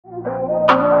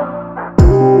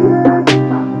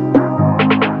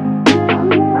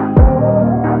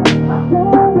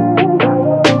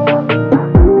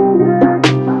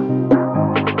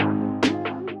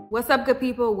up, good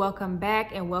people? Welcome back,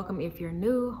 and welcome if you're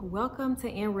new. Welcome to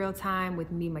In Real Time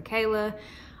with me, Michaela.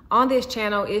 On this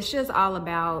channel, it's just all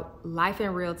about life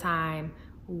in real time,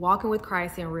 walking with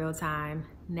Christ in real time,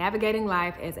 navigating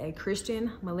life as a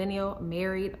Christian, millennial,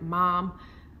 married, mom,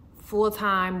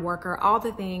 full-time worker, all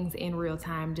the things in real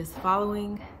time, just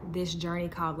following this journey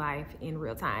called life in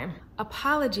real time.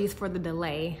 Apologies for the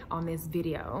delay on this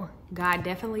video. God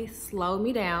definitely slowed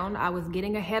me down. I was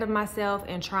getting ahead of myself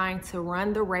and trying to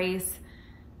run the race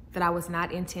that I was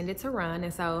not intended to run.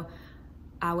 And so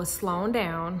I was slowing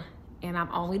down, and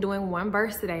I'm only doing one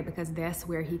verse today because that's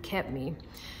where he kept me.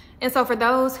 And so for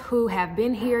those who have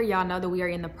been here, y'all know that we are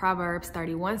in the Proverbs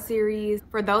 31 series.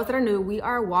 For those that are new, we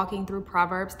are walking through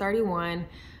Proverbs 31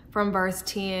 from verse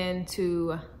 10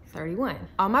 to 31.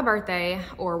 On my birthday,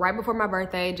 or right before my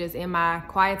birthday, just in my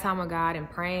quiet time with God and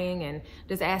praying and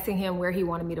just asking him where he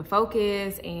wanted me to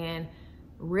focus, and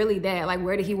really that, like,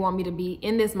 where did he want me to be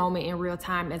in this moment in real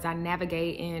time as I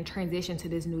navigate and transition to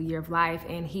this new year of life.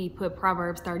 And he put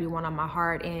Proverbs 31 on my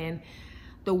heart, and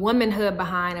the womanhood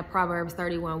behind a Proverbs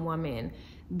 31 woman,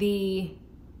 the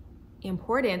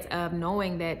importance of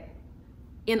knowing that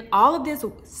in all of this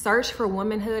search for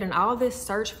womanhood and all this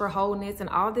search for wholeness and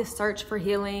all this search for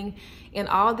healing and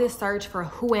all this search for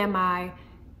who am I,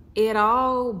 it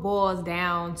all boils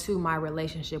down to my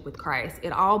relationship with Christ.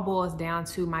 It all boils down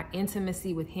to my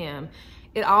intimacy with him.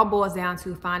 It all boils down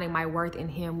to finding my worth in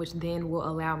him, which then will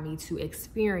allow me to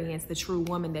experience the true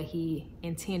woman that he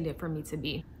intended for me to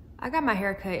be. I got my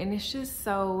hair cut, and it's just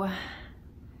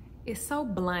it's so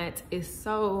blunt. It's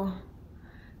so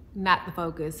not the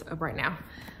focus of right now.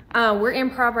 We're in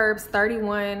Proverbs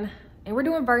 31, and we're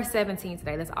doing verse 17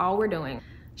 today. That's all we're doing.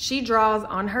 She draws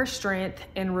on her strength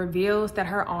and reveals that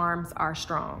her arms are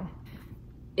strong.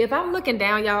 If I'm looking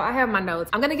down, y'all, I have my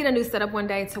notes. I'm gonna get a new setup one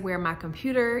day to where my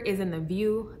computer is in the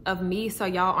view of me, so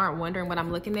y'all aren't wondering what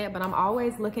I'm looking at, but I'm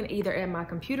always looking either at my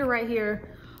computer right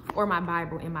here or my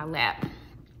Bible in my lap.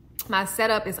 My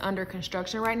setup is under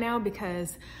construction right now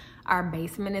because our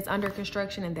basement is under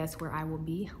construction, and that's where I will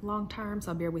be long term,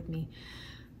 so bear with me.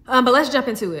 But let's jump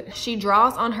into it. She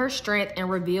draws on her strength and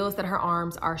reveals that her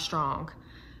arms are strong.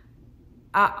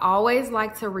 I always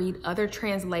like to read other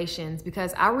translations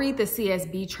because I read the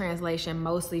CSB translation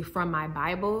mostly from my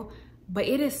Bible, but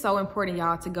it is so important,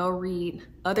 y'all, to go read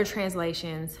other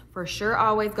translations. For sure,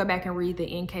 always go back and read the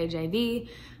NKJV.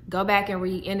 Go back and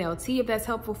read NLT if that's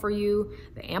helpful for you.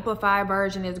 The Amplified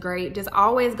version is great. Just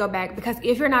always go back, because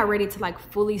if you're not ready to like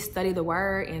fully study the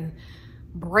word and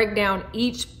break down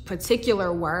each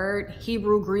particular word,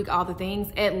 Hebrew, Greek, all the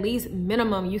things, at least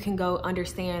minimum you can go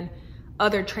understand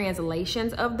other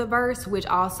translations of the verse, which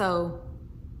also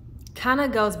kind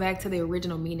of goes back to the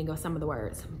original meaning of some of the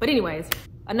words. But anyways,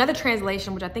 another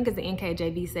translation, which I think is the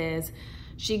NKJV, says,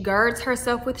 she girds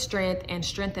herself with strength and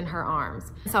strengthen her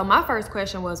arms. So my first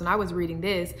question was, when I was reading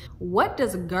this, what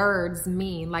does girds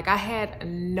mean? Like, I had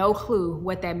no clue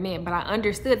what that meant, but I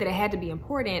understood that it had to be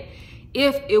important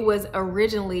if it was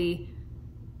originally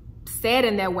said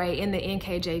in that way in the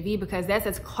NKJV, because that's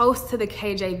as close to the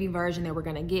KJV version that we're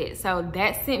gonna get. So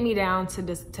that sent me down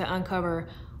to uncover,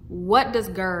 what does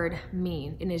gird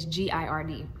mean? And it's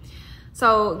G-I-R-D.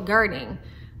 So girding.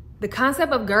 The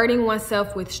concept of girding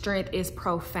oneself with strength is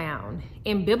profound.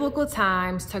 In biblical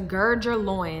times, to gird your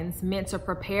loins meant to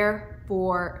prepare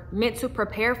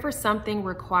for something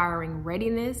requiring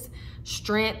readiness,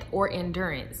 strength, or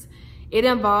endurance. It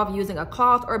involved using a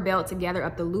cloth or belt to gather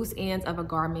up the loose ends of a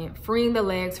garment, freeing the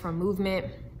legs from movement,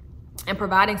 and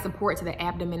providing support to the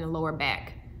abdomen and lower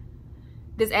back.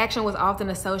 This action was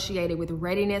often associated with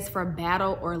readiness for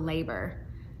battle or labor.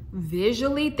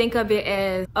 Visually, think of it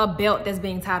as a belt that's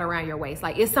being tied around your waist.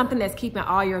 Like, it's something that's keeping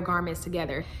all your garments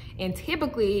together. And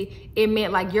typically it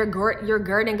meant like you're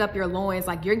girding up your loins,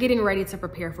 like you're getting ready to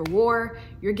prepare for war.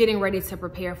 You're getting ready to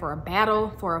prepare for a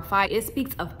battle, for a fight. It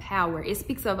speaks of power. It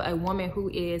speaks of a woman who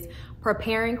is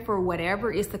preparing for whatever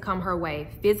is to come her way,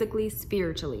 physically,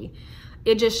 spiritually.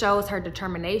 It just shows her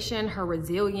determination, her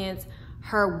resilience,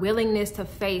 her willingness to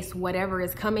face whatever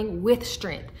is coming with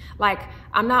strength. Like,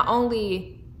 I'm not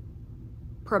only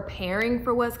preparing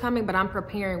for what's coming, but I'm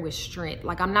preparing with strength.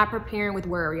 Like, I'm not preparing with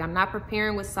worry. I'm not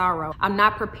preparing with sorrow. I'm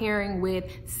not preparing with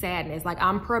sadness. Like,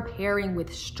 I'm preparing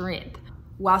with strength.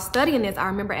 While studying this, I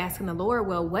remember asking the Lord,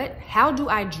 well, how do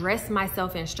I dress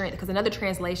myself in strength? Because another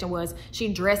translation was,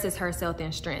 she dresses herself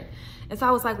in strength. And so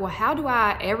I was like, well, how do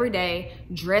I every day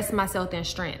dress myself in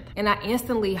strength? And I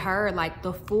instantly heard like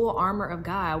the full armor of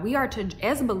God. We are to,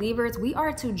 as believers, we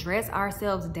are to dress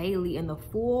ourselves daily in the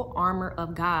full armor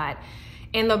of God.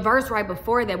 And the verse right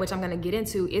before that, which I'm going to get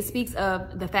into, it speaks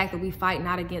of the fact that we fight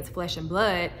not against flesh and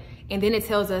blood. And then it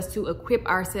tells us to equip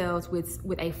ourselves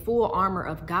with a full armor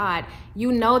of God.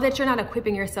 You know that you're not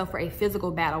equipping yourself for a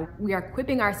physical battle. We are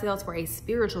equipping ourselves for a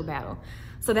spiritual battle.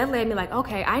 So that led me like,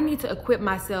 okay, I need to equip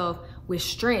myself with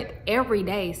strength every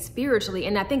day spiritually.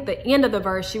 And I think the end of the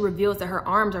verse, she reveals that her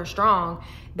arms are strong.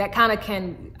 That kind of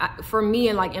can, for me,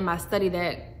 and like in my study,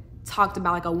 that talked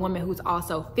about like a woman who's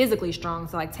also physically strong.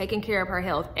 So like taking care of her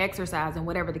health, exercise, and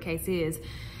whatever the case is.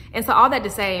 And so all that to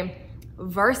say,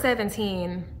 verse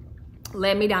 17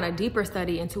 led me down a deeper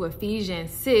study into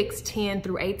Ephesians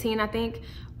 6:10-18, I think,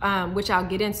 which I'll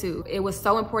get into. It was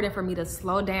so important for me to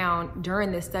slow down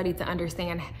during this study to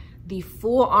understand the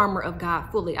full armor of God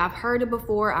fully. I've heard it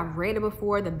before. I've read it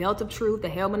before. The belt of truth, the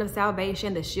helmet of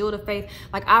salvation, the shield of faith.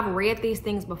 Like I've read these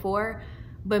things before.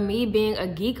 But me being a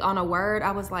geek on a word,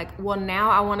 I was like, well, now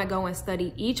I want to go and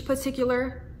study each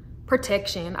particular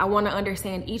protection. I want to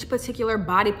understand each particular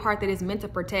body part that is meant to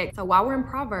protect. So while we're in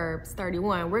Proverbs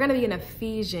 31, we're going to be in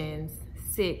Ephesians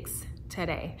 6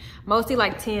 today, mostly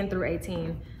like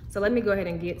 10-18. So let me go ahead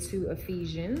and get to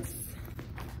Ephesians.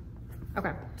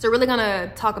 Okay, so really going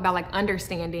to talk about like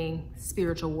understanding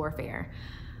spiritual warfare.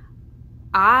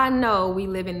 I know we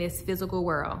live in this physical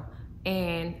world.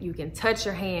 And you can touch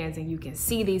your hands and you can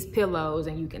see these pillows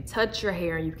and you can touch your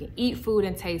hair and you can eat food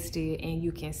and taste it and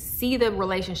you can see the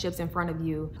relationships in front of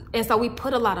you. And so we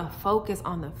put a lot of focus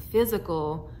on the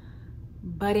physical,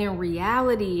 but in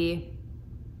reality,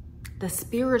 the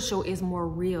spiritual is more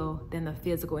real than the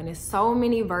physical. And there's so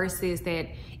many verses that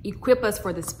equip us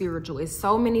for the spiritual. It's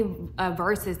so many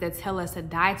verses that tell us to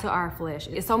die to our flesh.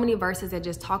 It's so many verses that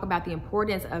just talk about the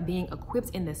importance of being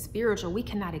equipped in the spiritual. We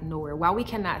cannot ignore it. While we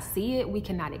cannot see it, we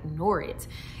cannot ignore it.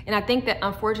 And I think that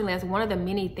unfortunately, that's one of the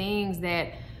many things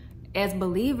that as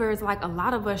believers, like a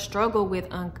lot of us struggle with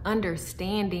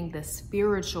understanding the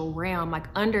spiritual realm, like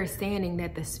understanding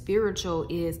that the spiritual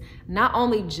is not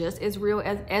only just as real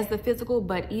as the physical,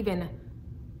 but even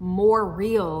more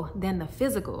real than the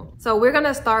physical. So we're going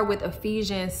to start with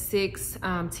Ephesians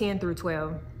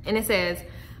 6:10-12. And it says,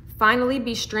 finally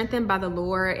be strengthened by the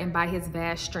Lord and by his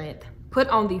vast strength. Put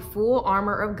on the full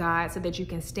armor of God so that you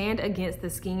can stand against the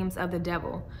schemes of the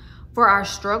devil. For our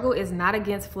struggle is not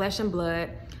against flesh and blood,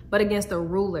 but against the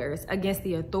rulers, against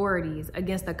the authorities,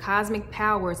 against the cosmic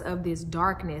powers of this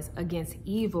darkness, against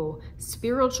evil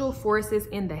spiritual forces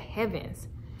in the heavens.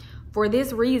 For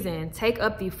this reason, take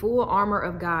up the full armor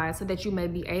of God so that you may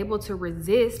be able to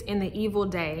resist in the evil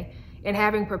day, and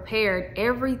having prepared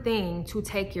everything to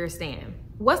take your stand.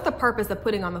 What's the purpose of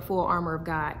putting on the full armor of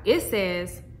God? It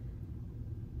says,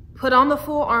 put on the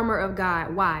full armor of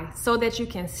God. Why? So that you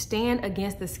can stand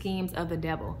against the schemes of the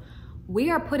devil. We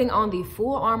are putting on the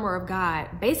full armor of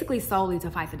God basically solely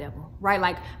to fight the devil, right?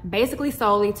 Like basically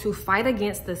solely to fight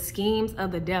against the schemes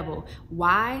of the devil.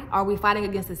 Why are we fighting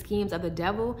against the schemes of the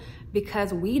devil?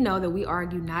 Because we know that we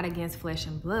argue not against flesh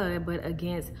and blood, but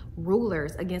against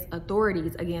rulers, against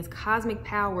authorities, against cosmic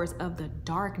powers of the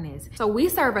darkness. So we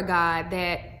serve a God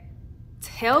that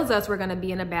tells us we're going to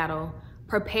be in a battle,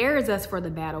 prepares us for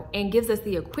the battle, and gives us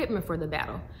the equipment for the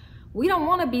battle. We don't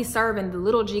want to be serving the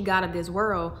little g God of this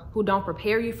world who don't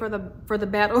prepare you for the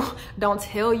battle, don't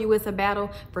tell you it's a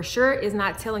battle, for sure is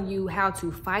not telling you how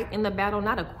to fight in the battle,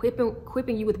 not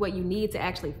equipping you with what you need to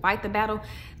actually fight the battle.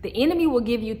 The enemy will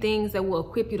give you things that will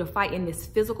equip you to fight in this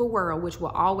physical world, which will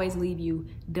always leave you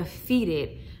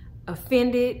defeated,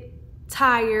 offended,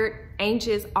 tired,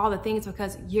 anxious, all the things,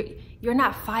 because you're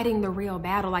not fighting the real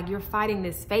battle. Like you're fighting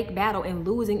this fake battle and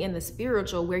losing in the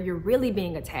spiritual where you're really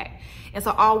being attacked. And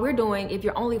so all we're doing, if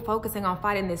you're only focusing on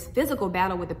fighting this physical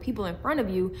battle with the people in front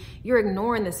of you, you're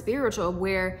ignoring the spiritual of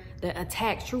where the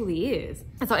attack truly is.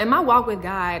 And so in my walk with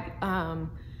God,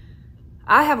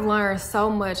 I have learned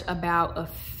so much about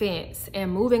offense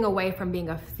and moving away from being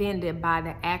offended by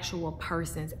the actual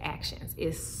person's actions.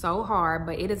 It's so hard,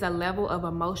 but it is a level of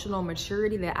emotional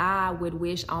maturity that I would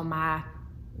wish on my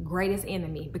greatest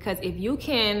enemy. Because if you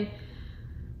can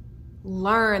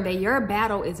learn that your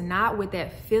battle is not with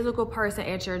that physical person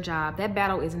at your job, that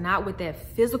battle is not with that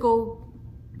physical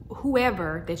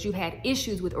whoever that you've had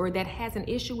issues with or that has an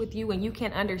issue with you, and you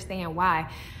can understand why.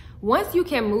 Once you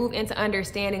can move into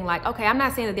understanding, like, okay, I'm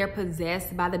not saying that they're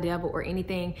possessed by the devil or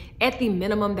anything. At the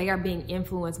minimum, they are being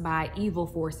influenced by evil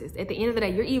forces. At the end of the day,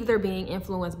 you're either being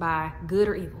influenced by good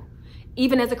or evil.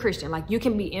 Even as a Christian, like you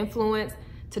can be influenced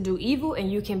to do evil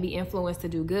and you can be influenced to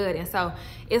do good. And so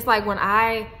it's like when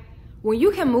you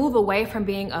can move away from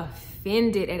being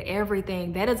offended at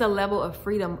everything, that is a level of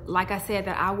freedom, like I said,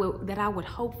 that I would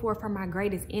hope for my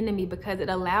greatest enemy, because it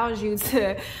allows you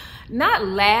to not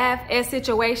laugh at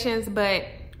situations, but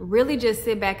really just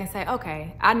sit back and say,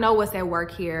 okay, I know what's at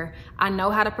work here. I know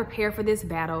how to prepare for this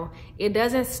battle. It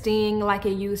doesn't sting like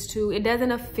it used to. It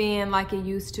doesn't offend like it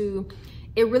used to.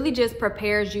 It really just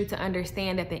prepares you to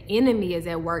understand that the enemy is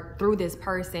at work through this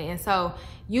person. And so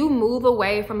you move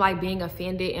away from like being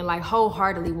offended and like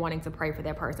wholeheartedly wanting to pray for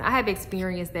that person. I have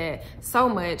experienced that so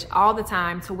much all the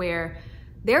time, to where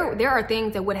there are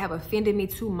things that would have offended me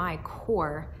to my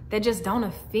core that just don't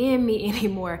offend me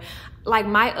anymore. Like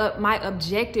my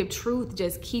objective truth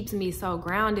just keeps me so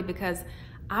grounded, because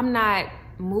I'm not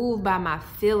moved by my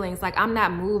feelings. Like, I'm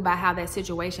not moved by how that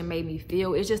situation made me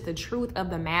feel. It's just the truth of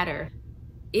the matter.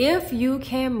 If you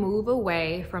can move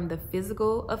away from the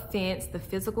physical offense, the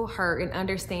physical hurt, and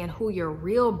understand who your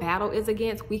real battle is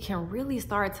against, we can really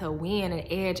start to win and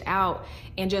edge out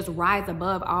and just rise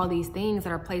above all these things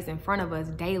that are placed in front of us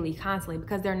daily, constantly,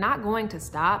 because they're not going to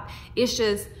stop. It's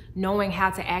just knowing how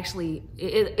to actually,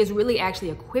 it's really actually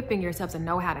equipping yourself to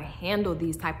know how to handle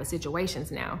these type of situations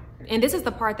now. And this is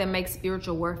the part that makes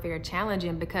spiritual warfare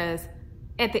challenging, because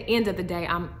at the end of the day,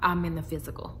 I'm in the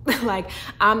physical. Like,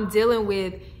 I'm dealing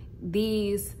with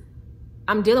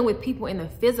people in the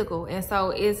physical. And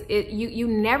so you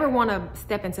never want to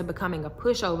step into becoming a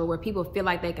pushover where people feel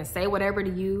like they can say whatever to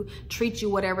you, treat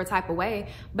you whatever type of way.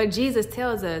 But Jesus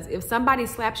tells us, if somebody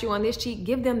slaps you on this cheek,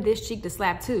 give them this cheek to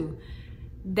slap too.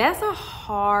 That's a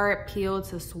hard pill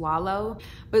to swallow.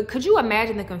 But could you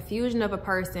imagine the confusion of a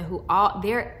person who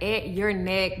they're at your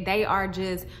neck, they are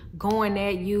just going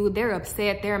at you, they're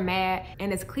upset, they're mad,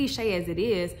 and as cliche as it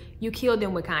is, you kill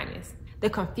them with kindness.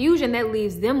 The confusion that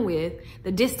leaves them with,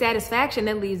 the dissatisfaction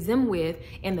that leaves them with,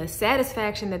 and the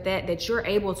satisfaction that you're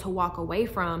able to walk away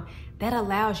from, that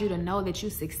allows you to know that you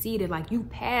succeeded, like you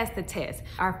passed the test.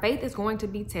 Our faith is going to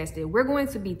be tested. We're going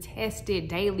to be tested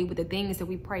daily with the things that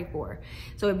we pray for.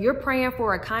 So if you're praying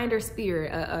for a kinder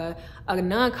spirit, a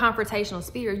non-confrontational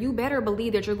spirit, you better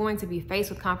believe that you're going to be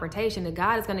faced with confrontation, that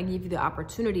God is going to give you the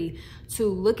opportunity to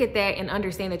look at that and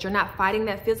understand that you're not fighting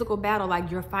that physical battle,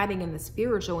 like you're fighting in the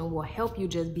spiritual, and will help you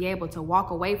just be able to walk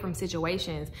away from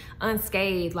situations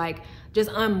unscathed, like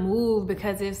just unmoved,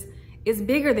 because it's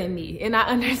bigger than me. And I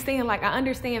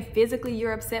understand physically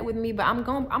you're upset with me, but I'm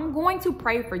going to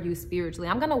pray for you spiritually.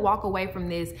 I'm going to walk away from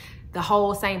this the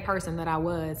whole same person that I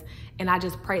was, and I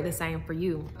just pray the same for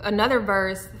you. Another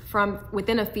verse from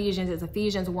within Ephesians is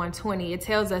Ephesians 1:20. It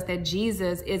tells us that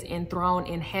Jesus is enthroned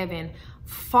in heaven,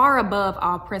 far above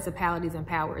all principalities and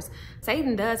powers.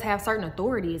 Satan does have certain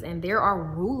authorities, and there are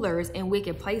rulers in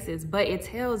wicked places, but it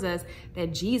tells us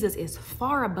that Jesus is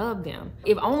far above them.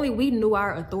 If only we knew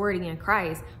our authority in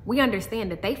Christ, we understand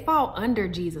that they fall under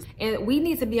Jesus. And we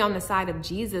need to be on the side of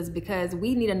Jesus, because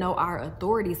we need to know our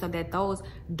authority, so that those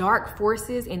dark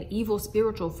forces and evil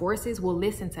spiritual forces will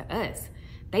listen to us.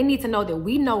 They need to know that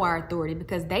we know our authority,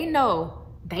 because they know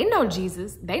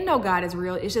Jesus. They know God is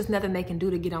real. It's just nothing they can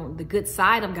do to get on the good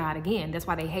side of God again. That's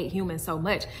why they hate humans so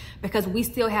much, because we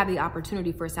still have the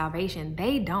opportunity for salvation.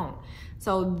 They don't.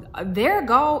 So their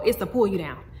goal is to pull you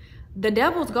down. The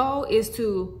devil's goal is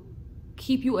to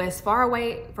keep you as far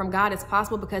away from God as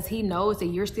possible, because he knows that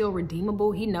you're still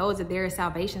redeemable. He knows that there is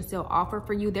salvation still offered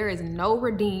for you. There is no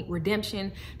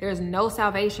redemption. There is no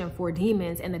salvation for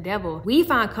demons and the devil. We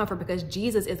find comfort because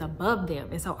Jesus is above them.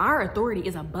 And so our authority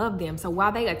is above them. So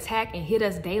while they attack and hit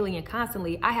us daily and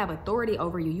constantly, I have authority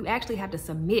over you. You actually have to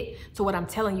submit to what I'm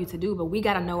telling you to do, but we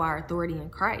got to know our authority in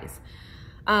Christ.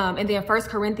 And then 1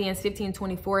 Corinthians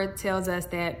 15:24 tells us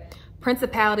that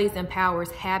principalities and powers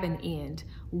have an end.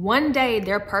 One day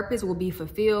their purpose will be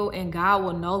fulfilled, and God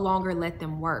will no longer let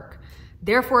them work.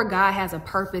 Therefore, God has a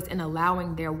purpose in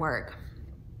allowing their work.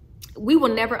 We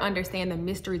will never understand the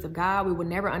mysteries of God. We will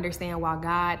never understand why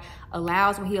God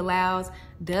allows what he allows,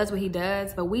 does what he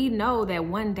does. But we know that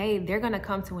one day they're going to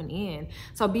come to an end.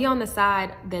 So be on the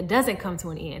side that doesn't come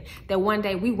to an end, that one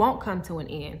day we won't come to an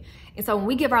end. And so when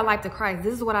we give our life to Christ,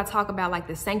 this is what I talk about, like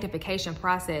the sanctification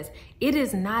process. It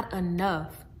is not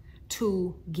enough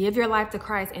to give your life to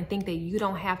Christ and think that you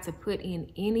don't have to put in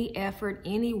any effort,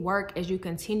 any work as you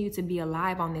continue to be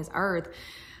alive on this earth.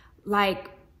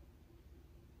 Like,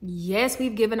 yes,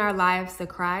 we've given our lives to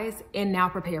Christ, and now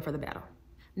prepare for the battle.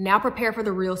 Now prepare for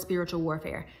the real spiritual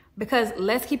warfare. Because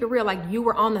let's keep it real, like you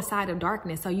were on the side of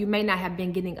darkness, so you may not have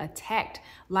been getting attacked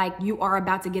like you are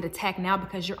about to get attacked now,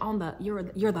 because you're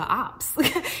the ops.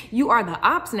 You are the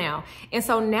ops now. And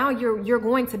so now you're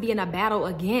going to be in a battle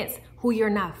against who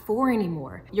you're not for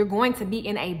anymore. You're going to be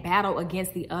in a battle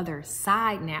against the other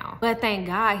side now. But thank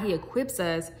God he equips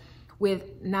us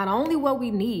with not only what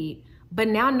we need, But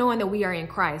now knowing that we are in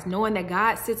Christ, knowing that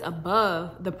God sits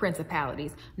above the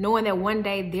principalities, knowing that one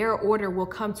day their order will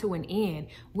come to an end,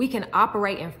 we can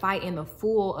operate and fight in the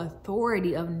full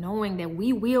authority of knowing that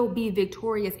we will be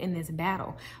victorious in this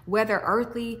battle, whether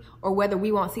earthly or whether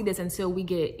we won't see this until we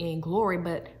get in glory,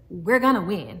 but we're gonna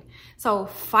win. So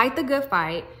fight the good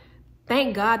fight.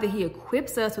 Thank God that he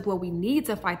equips us with what we need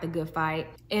to fight the good fight,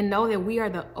 and know that we are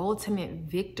the ultimate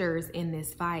victors in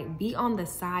this fight. Be on the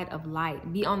side of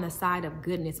light, be on the side of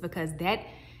goodness, because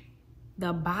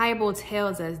the Bible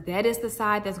tells us that is the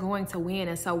side that's going to win.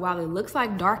 And so while it looks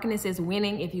like darkness is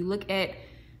winning, if you look at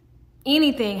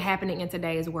anything happening in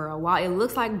today's world, while it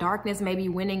looks like darkness may be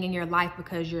winning in your life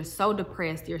because you're so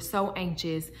depressed, you're so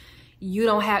anxious,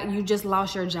 you just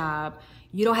lost your job,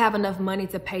 you don't have enough money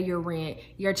to pay your rent,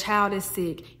 your child is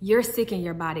sick, you're sick in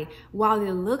your body. While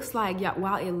it looks like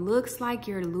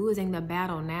you're losing the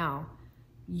battle now,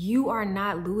 you are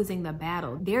not losing the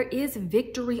battle. There is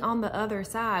victory on the other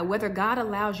side. Whether God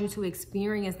allows you to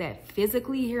experience that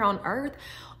physically here on earth,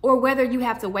 or whether you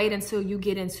have to wait until you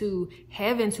get into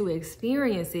heaven to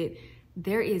experience it,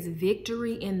 there is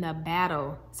victory in the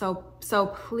battle. So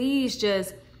please,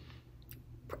 just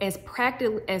as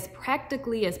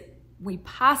practically as we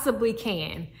possibly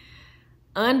can,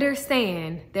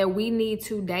 understand that we need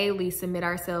to daily submit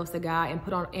ourselves to God and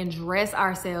put on and dress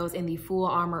ourselves in the full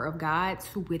armor of God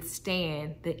to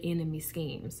withstand the enemy's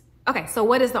schemes. Okay, so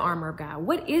what is the armor of God?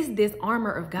 What is this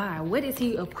armor of God? What is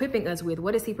he equipping us with?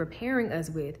 What is he preparing us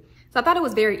with? So I thought it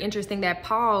was very interesting that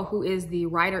Paul, who is the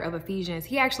writer of Ephesians,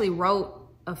 he actually wrote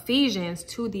Ephesians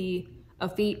to the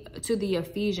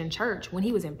Ephesian church when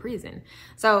he was in prison.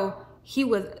 So he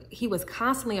was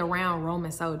constantly around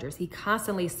Roman soldiers. He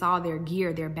constantly saw their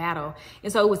gear, their battle.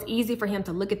 And so it was easy for him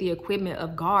to look at the equipment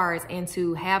of guards and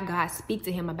to have God speak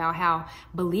to him about how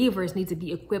believers need to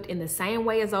be equipped in the same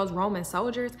way as those Roman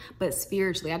soldiers, but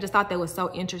spiritually. I just thought that was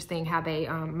so interesting how they,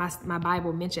 my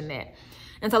Bible mentioned that.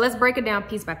 And so let's break it down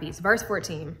piece by piece. Verse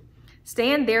 14.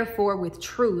 Stand therefore with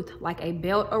truth like a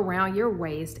belt around your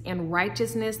waist, and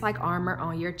righteousness like armor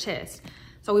on your chest.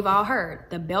 So we've all heard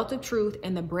the belt of truth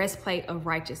and the breastplate of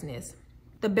righteousness.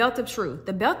 The belt of truth.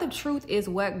 The belt of truth is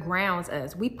what grounds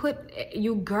us.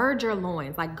 You gird your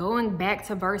loins. Like going back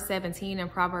to verse 17 in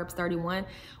Proverbs 31,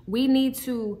 we need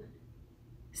to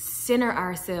center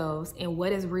ourselves in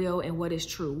what is real and what is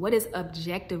true. What is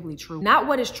objectively true. Not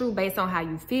what is true based on how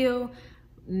you feel.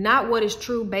 Not what is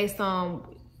true based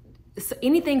on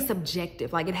anything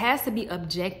subjective. Like it has to be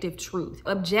objective truth.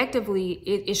 Objectively,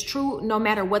 it is true no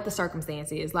matter what the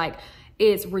circumstance is. Like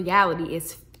it's reality,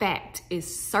 it's fact, it's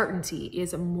certainty,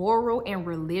 it's moral and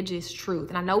religious truth.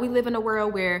 And I know we live in a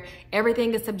world where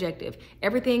everything is subjective.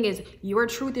 Everything is your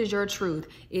truth is your truth,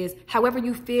 is however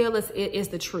you feel is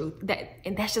the truth.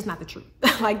 And that's just not the truth.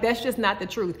 Like that's just not the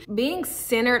truth. Being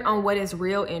centered on what is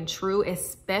real and true,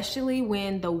 especially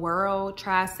when the world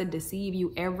tries to deceive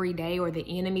you every day, or the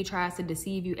enemy tries to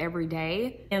deceive you every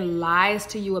day and lies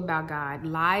to you about God,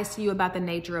 lies to you about the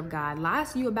nature of God,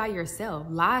 lies to you about yourself,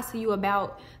 lies to you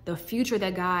about the future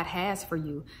that God has for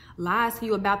you, lies to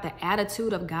you about the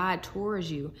attitude of God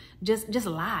towards you, just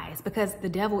lies, because the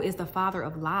devil is the father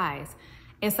of lies.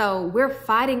 And so we're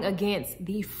fighting against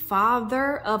the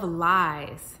father of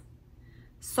lies.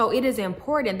 So it is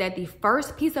important that the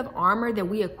first piece of armor that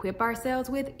we equip ourselves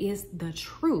with is the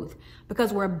truth,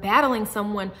 because we're battling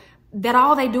someone that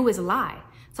all they do is lie.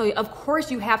 So of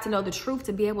course you have to know the truth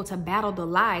to be able to battle the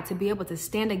lie, to be able to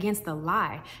stand against the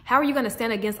lie. How are you going to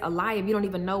stand against a lie if you don't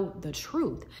even know the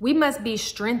truth? We must be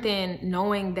strengthened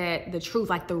knowing that the truth,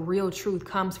 like the real truth,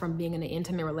 comes from being in an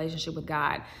intimate relationship with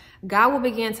God. God will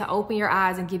begin to open your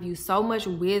eyes and give you so much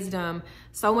wisdom,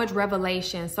 so much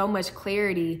revelation, so much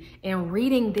clarity. And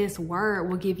reading this word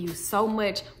will give you so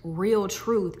much real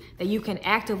truth that you can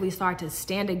actively start to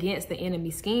stand against the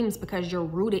enemy's schemes, because you're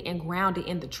rooted and grounded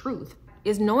in the truth.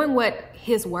 Is knowing what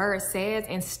his word says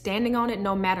and standing on it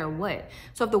no matter what.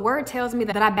 So if the word tells me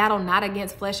that I battle not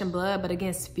against flesh and blood, but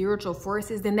against spiritual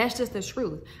forces, then that's just the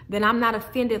truth. Then I'm not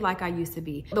offended like I used to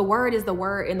be. The word is the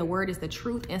word, and the word is the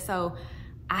truth. And so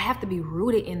I have to be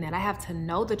rooted in that. I have to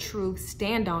know the truth,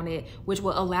 stand on it, which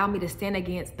will allow me to stand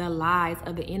against the lies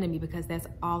of the enemy, because that's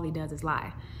all he does is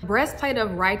lie. Breastplate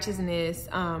of righteousness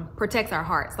protects our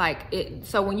hearts.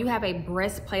 So when you have a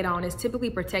breastplate on, it's typically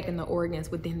protecting the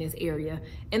organs within this area.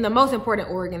 And the most important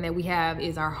organ that we have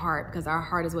is our heart, because our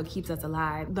heart is what keeps us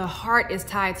alive. The heart is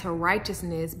tied to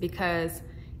righteousness because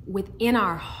within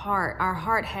our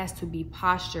heart has to be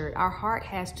postured. Our heart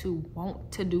has to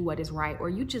want to do what is right, or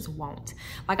you just won't.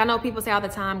 Like, I know people say all the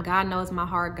time, God knows my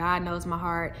heart, God knows my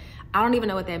heart. I don't even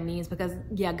know what that means, because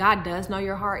yeah, God does know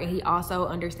your heart, and he also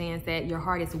understands that your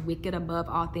heart is wicked above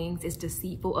all things. It's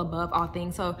deceitful above all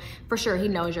things. So for sure, he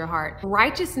knows your heart.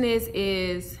 Righteousness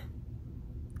is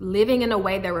living in a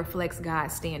way that reflects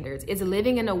God's standards. It's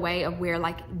living in a way of where,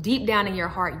 like, deep down in your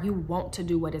heart, you want to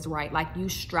do what is right. Like, you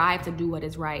strive to do what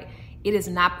is right. It is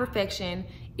not perfection.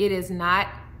 It is not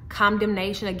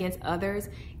condemnation against others.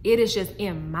 It is just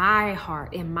in my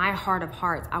heart of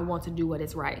hearts, I want to do what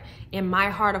is right. In my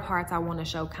heart of hearts, I want to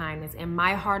show kindness. In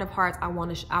my heart of hearts, I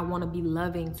want to be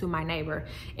loving to my neighbor.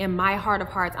 In my heart of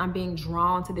hearts, I'm being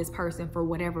drawn to this person for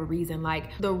whatever reason.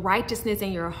 Like, the righteousness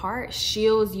in your heart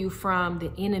shields you from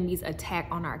the enemy's attack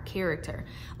on our character.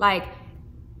 Like,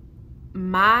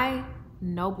 my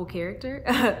noble character,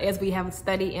 as we have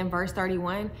studied in verse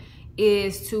 31,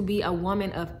 is to be a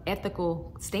woman of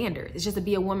ethical standards. It's just to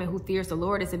be a woman who fears the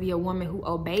Lord. It's to be a woman who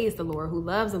obeys the Lord, who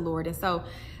loves the Lord. And so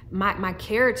my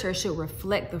character should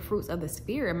reflect the fruits of the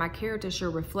Spirit. My character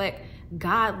should reflect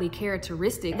godly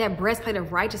characteristics. That breastplate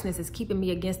of righteousness is keeping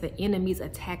me against the enemy's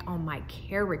attack on my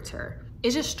character.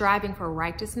 It's just striving for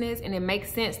righteousness. And it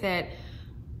makes sense that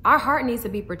our heart needs to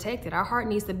be protected. Our heart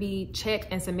needs to be checked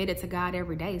and submitted to God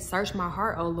every day. Search my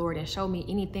heart, O Lord, and show me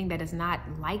anything that is not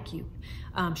like you.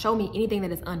 Show me anything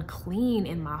that is unclean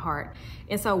in my heart.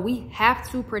 And so we have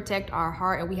to protect our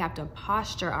heart, and we have to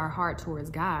posture our heart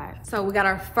towards God. So we got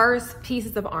our first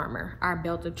pieces of armor, our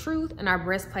belt of truth and our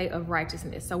breastplate of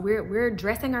righteousness. So we're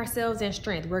dressing ourselves in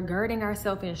strength. We're girding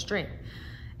ourselves in strength.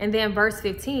 And then verse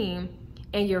 15,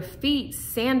 and your feet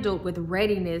sandaled with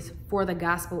readiness for the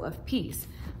gospel of peace.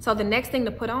 So the next thing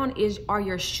to put on are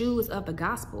your shoes of the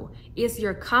gospel. It's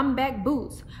your comeback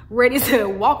boots, ready to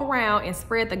walk around and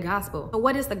spread the gospel. So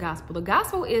what is the gospel? The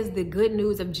gospel is the good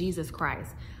news of Jesus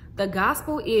Christ. The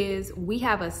gospel is we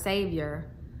have a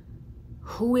Savior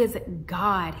who is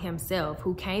God himself,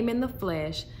 who came in the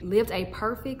flesh, lived a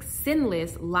perfect,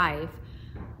 sinless life,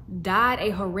 died a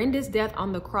horrendous death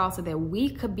on the cross so that we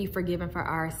could be forgiven for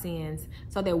our sins,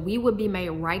 so that we would be made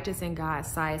righteous in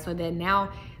God's sight, so that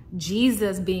now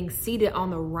Jesus, being seated on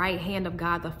the right hand of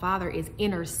God the Father, is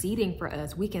interceding for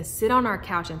us. We can sit on our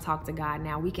couch and talk to God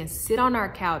now. We can sit on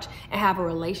our couch and have a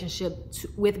relationship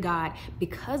with God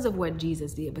because of what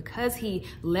Jesus did, because he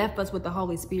left us with the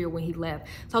Holy Spirit when he left.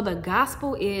 So the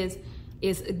gospel is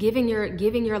giving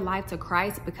your life to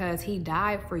Christ, because he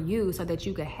died for you so that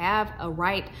you could have a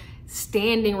right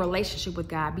standing relationship with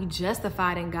God, be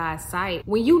justified in God's sight.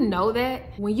 When you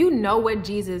know what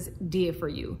Jesus did for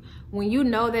you, when you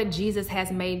know that Jesus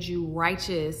has made you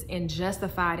righteous and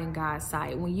justified in God's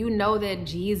sight, when you know that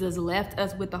Jesus left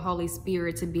us with the Holy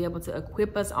Spirit to be able to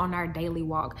equip us on our daily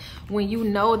walk, when you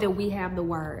know that we have the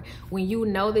word, when you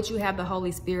know that you have the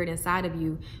Holy Spirit inside of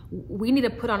you, we need to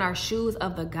put on our shoes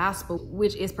of the gospel,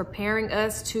 which is preparing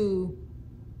us to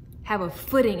have a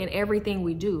footing in everything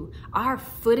we do. Our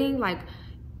footing, like,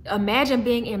 imagine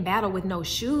being in battle with no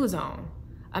shoes on.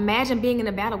 Imagine being in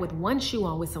a battle with one shoe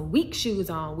on, with some weak shoes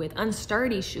on, with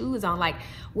unsturdy shoes on. Like,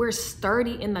 we're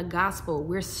sturdy in the gospel.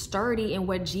 We're sturdy in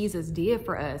what Jesus did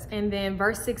for us. And then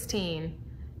verse 16,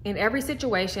 in every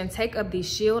situation, take up the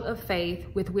shield of faith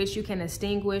with which you can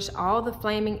extinguish all the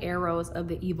flaming arrows of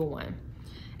the evil one.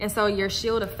 And so your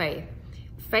shield of faith.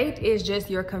 Faith is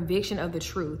just your conviction of the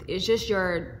truth. It's just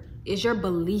your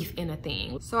belief in a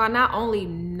thing. So I not only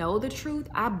know the truth,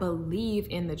 I believe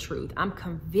in the truth. I'm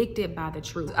convicted by the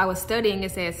truth. I was studying,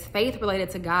 it says faith related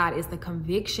to God is the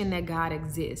conviction that God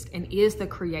exists and is the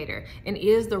creator and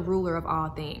is the ruler of all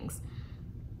things.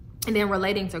 And then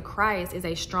relating to Christ is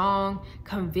a strong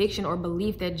conviction or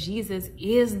belief that Jesus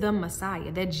is the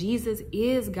Messiah, that Jesus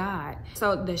is God.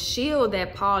 So the shield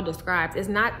that Paul describes is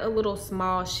not a little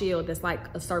small shield that's like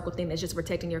a circle thing that's just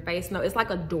protecting your face. No, it's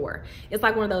like a door. It's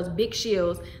like one of those big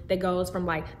shields that goes from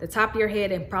like the top of your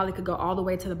head and probably could go all the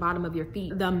way to the bottom of your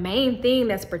feet. The main thing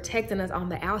that's protecting us on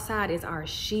the outside is our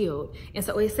shield. And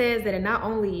so it says that it not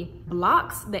only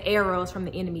blocks the arrows from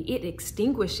the enemy, it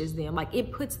extinguishes them, like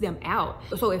it puts them out.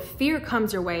 So if fear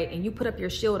comes your way and you put up your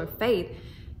shield of faith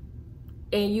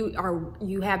and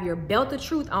you have your belt of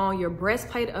truth on, your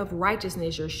breastplate of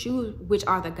righteousness, your shoes, which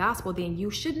are the gospel, then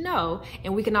you should know,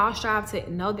 and we can all strive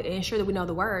to know that, ensure that we know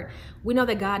the word. We know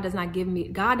that God doesn't give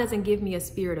me a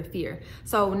spirit of fear.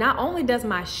 So not only does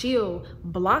my shield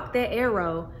block that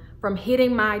arrow from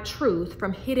hitting my truth,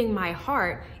 from hitting my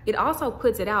heart, it also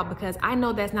puts it out because I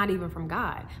know that's not even from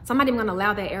God. So I'm not even gonna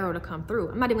allow that arrow to come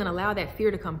through. I'm not even gonna allow that fear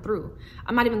to come through.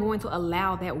 I'm not even going to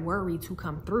allow that worry to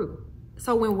come through.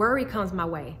 So when worry comes my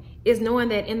way, is knowing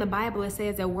that in the Bible, it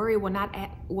says that worry will not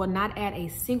add a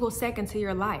single second to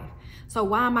your life. So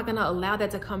why am I going to allow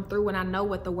that to come through when I know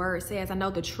what the word says? I know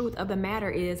the truth of the matter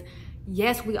is,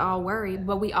 yes, we all worry,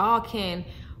 but we all can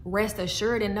rest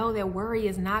assured and know that worry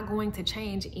is not going to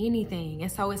change anything.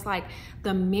 And so it's like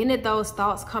the minute those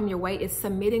thoughts come your way, it's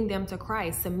submitting them to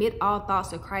Christ. Submit all thoughts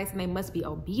to Christ and they must be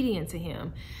obedient to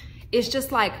him. It's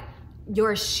just like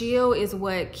your shield is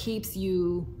what keeps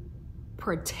you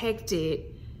protected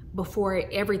before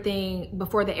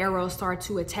the arrows start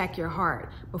to attack your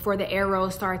heart, before the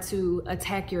arrows start to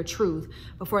attack your truth,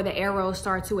 before the arrows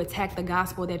start to attack the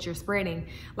gospel that you're spreading.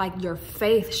 Like your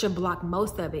faith should block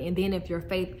most of it. And then if your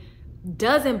faith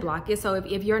doesn't block it, so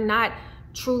if you're not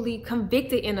truly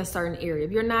convicted in a certain area,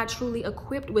 if you're not truly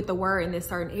equipped with the word in this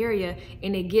certain area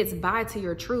and it gets by to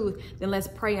your truth, then let's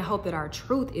pray and hope that our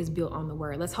truth is built on the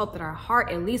word. Let's hope that our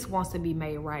heart at least wants to be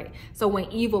made right. So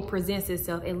when evil presents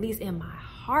itself, at least in my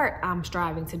heart, I'm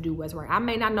striving to do what's right. I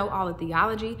may not know all the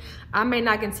theology. I may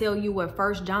not can tell you what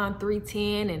 1 John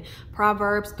 3:10 and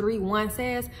Proverbs 3:1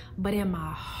 says, but in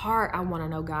my heart, I want to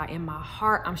know God. In my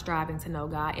heart, I'm striving to know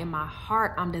God. In my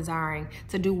heart, I'm desiring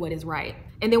to do what is right.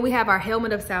 And then we have our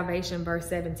helmet of salvation, verse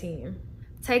 17.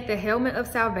 Take the helmet of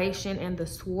salvation and the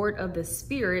sword of the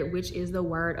Spirit, which is the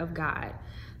word of God.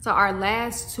 So our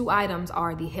last two items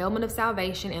are the helmet of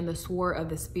salvation and the sword of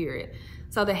the Spirit.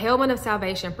 So the helmet of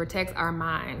salvation protects our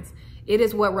minds. It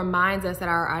is what reminds us that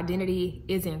our identity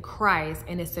is in Christ,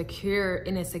 and it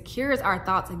secures our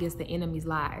thoughts against the enemy's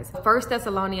lies. 1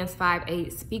 Thessalonians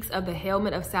 5:8 speaks of the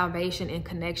helmet of salvation in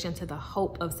connection to the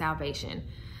hope of salvation.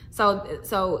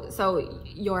 So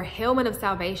your helmet of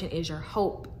salvation is your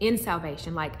hope in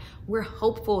salvation. Like we're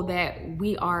hopeful that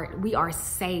we are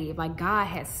saved. Like God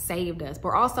has saved us.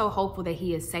 We're also hopeful that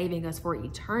he is saving us for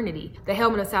eternity. The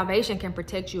helmet of salvation can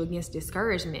protect you against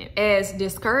discouragement. As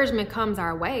discouragement comes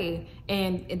our way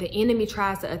and the enemy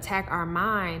tries to attack our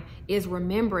mind, is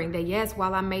remembering that yes,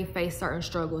 while I may face certain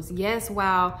struggles, yes,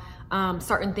 while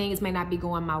certain things may not be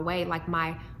going my way, like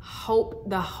my hope,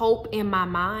 the hope in my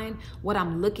mind, what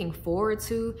I'm looking forward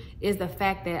to is the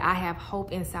fact that I have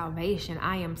hope in salvation.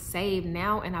 I am saved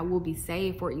now and I will be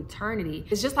saved for eternity.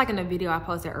 It's just like in the video I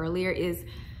posted earlier, is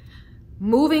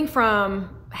moving from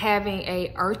having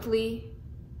a earthly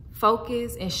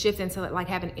focus and shifting to like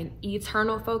having an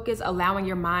eternal focus, allowing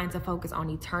your mind to focus on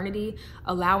eternity,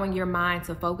 allowing your mind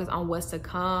to focus on what's to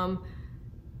come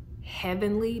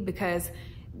heavenly, because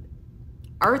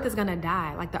earth is gonna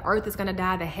die. Like the earth is gonna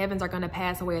die, the heavens are gonna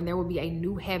pass away, and there will be a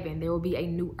new heaven, there will be a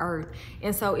new earth.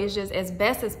 And so it's just as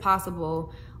best as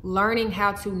possible learning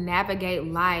how to navigate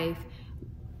life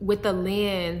with the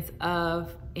lens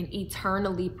of an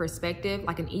eternally perspective,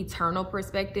 like an eternal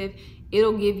perspective.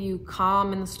 It'll give you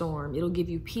calm in the storm. It'll give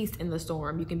you peace in the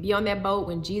storm. You can be on that boat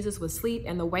when Jesus was asleep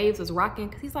and the waves was rocking,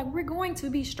 because he's like, we're going to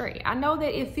be straight. I know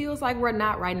that it feels like we're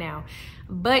not right now,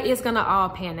 but it's gonna all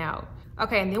pan out.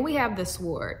 Okay, and then we have the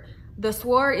sword. The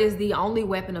sword is the only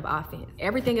weapon of offense.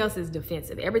 Everything else is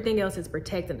defensive. Everything else is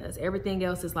protecting us. Everything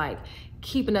else is like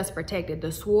keeping us protected.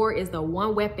 The sword is the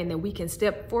one weapon that we can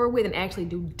step forward with and actually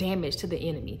do damage to the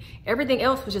enemy. Everything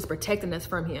else was just protecting us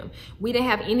from him. We didn't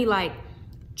have any like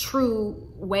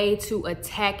true way to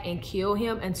attack and kill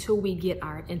him until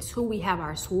we have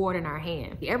our sword in our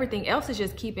hand. Everything else is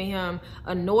just keeping him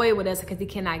annoyed with us because he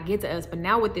cannot get to us. But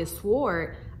now with this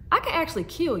sword, I can actually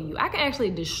kill you. I can actually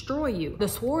destroy you. The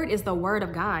sword is the word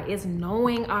of God. It's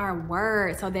knowing our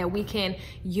word so that we can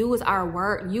use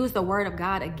the word of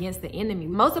God against the enemy.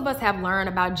 Most of us have learned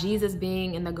about Jesus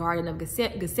being in the Garden of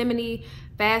Gethsemane,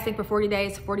 fasting for 40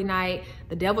 days, 40 nights.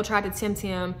 The devil tried to tempt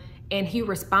him, and he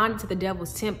responded to the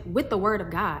devil's tempt with the word of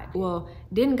God. Well,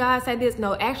 didn't God say this?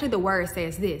 No, actually the word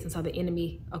says this. And so the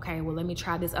enemy, okay, well, let me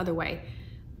try this other way.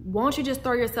 Won't you just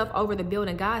throw yourself over the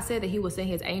building? God said that he will send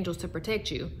his angels to protect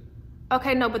you.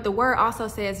 Okay, no, but the word also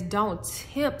says don't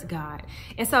tempt God.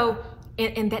 And so,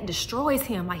 and that destroys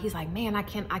him. Like he's like, man, I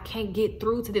can't get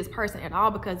through to this person at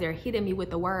all because they're hitting me with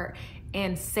the word.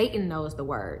 And Satan knows the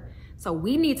word. So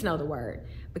we need to know the word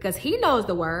because he knows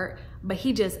the word, but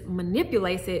he just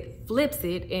manipulates it, flips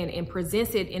it, and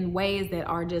presents it in ways that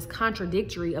are just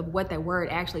contradictory of what that word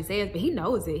actually says. But he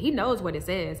knows it. He knows what it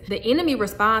says. The enemy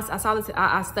responds.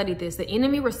 I studied this. The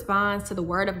enemy responds to the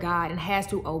word of God and has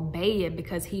to obey it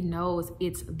because he knows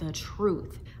it's the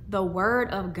truth. The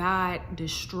word of God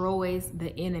destroys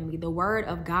the enemy. The word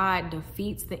of God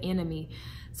defeats the enemy.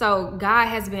 So God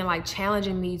has been like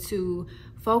challenging me to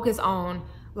focus on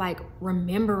like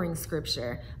remembering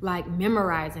scripture, like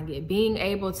memorizing it, being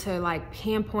able to like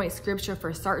pinpoint scripture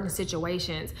for certain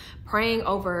situations, praying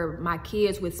over my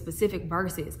kids with specific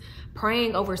verses,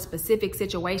 praying over specific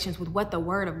situations with what the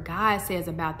word of God says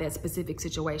about that specific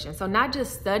situation. So not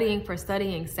just studying for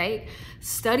studying's sake,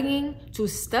 studying to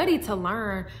study to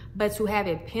learn, but to have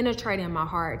it penetrate in my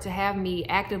heart, to have me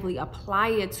actively apply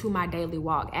it to my daily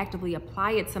walk, actively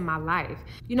apply it to my life.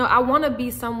 You know, I want to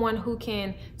be someone who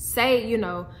can say,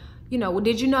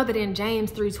 did you know that in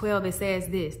James 3:12 it says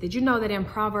this? Did you know that in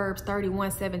Proverbs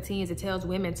 31:17 it tells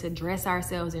women to dress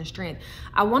ourselves in strength?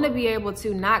 I want to be able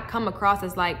to not come across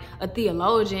as like a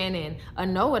theologian and a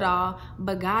know-it-all,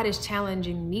 but God is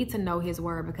challenging me to know his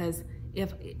word, because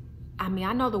I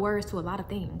know the words to a lot of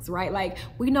things, right? Like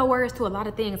we know words to a lot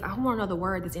of things. I want to know the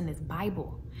word that's in this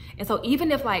Bible. And so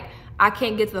even if like I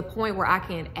can't get to the point where I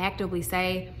can actively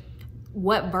say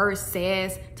what verse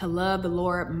says to love the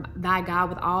Lord thy God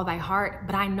with all thy heart,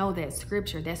 but I know that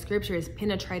scripture is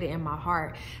penetrated in my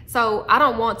heart. So I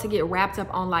don't want to get wrapped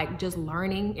up on like just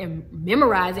learning and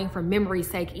memorizing for memory's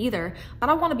sake either, but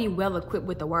I want to be well equipped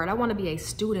with the word. I want to be a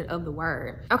student of the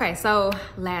word. Okay, so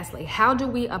lastly, how do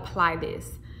we apply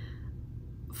this?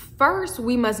 First,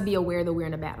 we must be aware that we're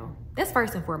in a battle. That's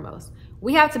first and foremost.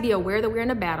 We have to be aware that we're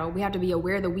in a battle. We have to be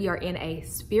aware that we are in a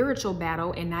spiritual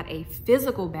battle and not a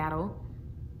physical battle.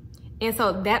 And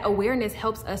so that awareness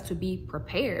helps us to be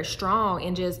prepared, strong,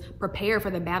 and just prepare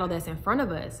for the battle that's in front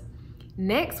of us.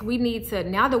 Next, we need to,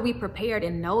 now that we prepared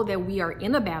and know that we are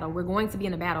in a battle, we're going to be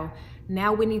in a battle,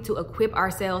 now we need to equip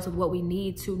ourselves with what we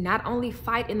need to not only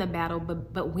fight in the battle,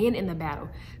 but win in the battle.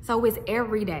 So it's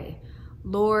every day.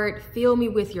 Lord, fill me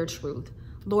with your truth.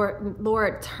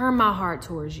 Lord, turn my heart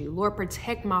towards you. Lord,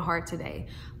 protect my heart today.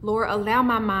 Lord, allow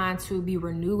my mind to be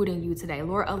renewed in you today.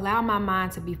 Lord, allow my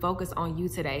mind to be focused on you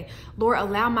today. Lord,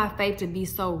 allow my faith to be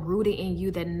so rooted in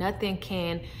you that nothing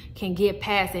can get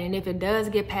past it. And if it does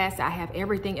get past it, I have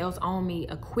everything else on me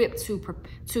equipped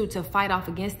to fight off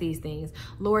against these things.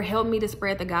 Lord, help me to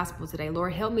spread the gospel today.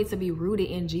 Lord, help me to be rooted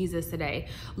in Jesus today.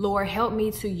 Lord, help me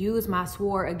to use my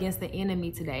sword against the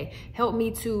enemy today. Help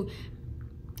me to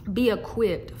be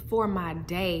equipped for my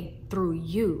day through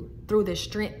you, through the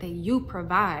strength that you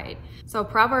provide. So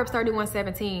Proverbs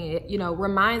 31:17,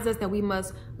 reminds us that we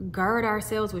must gird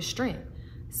ourselves with strength,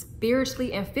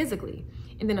 spiritually and physically.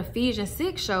 And then Ephesians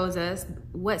 6 shows us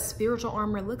what spiritual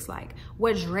armor looks like,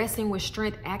 what dressing with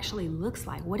strength actually looks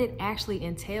like, what it actually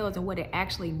entails and what it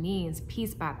actually means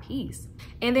piece by piece.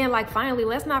 And then finally,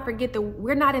 let's not forget that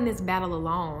we're not in this battle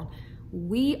alone.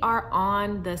 We are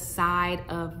on the side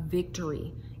of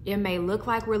victory. It may look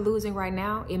like we're losing right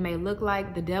now. It may look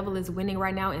like the devil is winning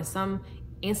right now. In some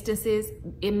instances,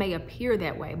 it may appear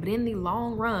that way. But in the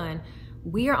long run,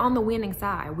 we are on the winning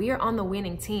side. We are on the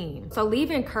winning team. So leave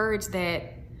encouraged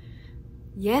that,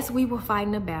 yes, we will fight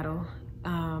in a battle.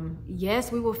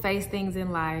 Yes, we will face things in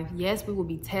life. Yes, we will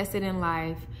be tested in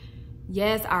life.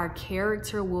 Yes, our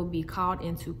character will be called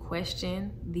into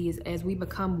question. As we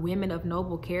become women of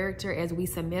noble character, as we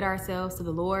submit ourselves to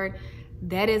the Lord,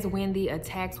 that is when the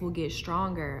attacks will get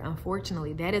stronger,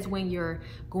 unfortunately. That is when you're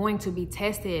going to be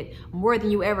tested more than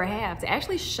you ever have, to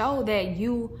actually show that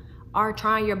you are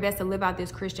trying your best to live out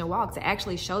this Christian walk, to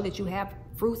actually show that you have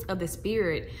fruits of the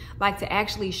Spirit, to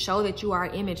actually show that you are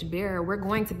an image bearer. We're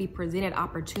going to be presented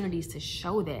opportunities to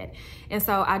show that. And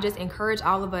so I just encourage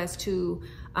all of us to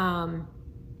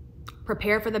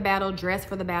prepare for the battle, dress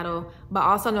for the battle, but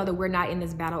also know that we're not in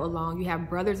this battle alone. You have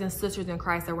brothers and sisters in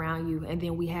Christ around you. And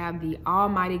then we have the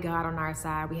Almighty God on our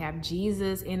side. We have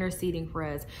Jesus interceding for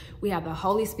us. We have the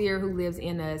Holy Spirit who lives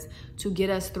in us to get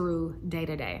us through day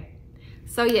to day.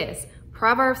 So yes,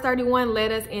 Proverbs 31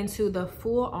 led us into the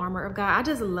full armor of God. I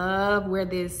just love where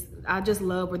this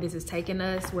is taking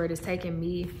us, where it is taking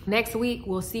me. Next week,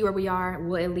 we'll see where we are.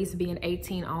 We'll at least be in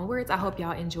 18 onwards. I hope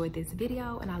y'all enjoyed this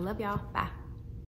video and I love y'all. Bye.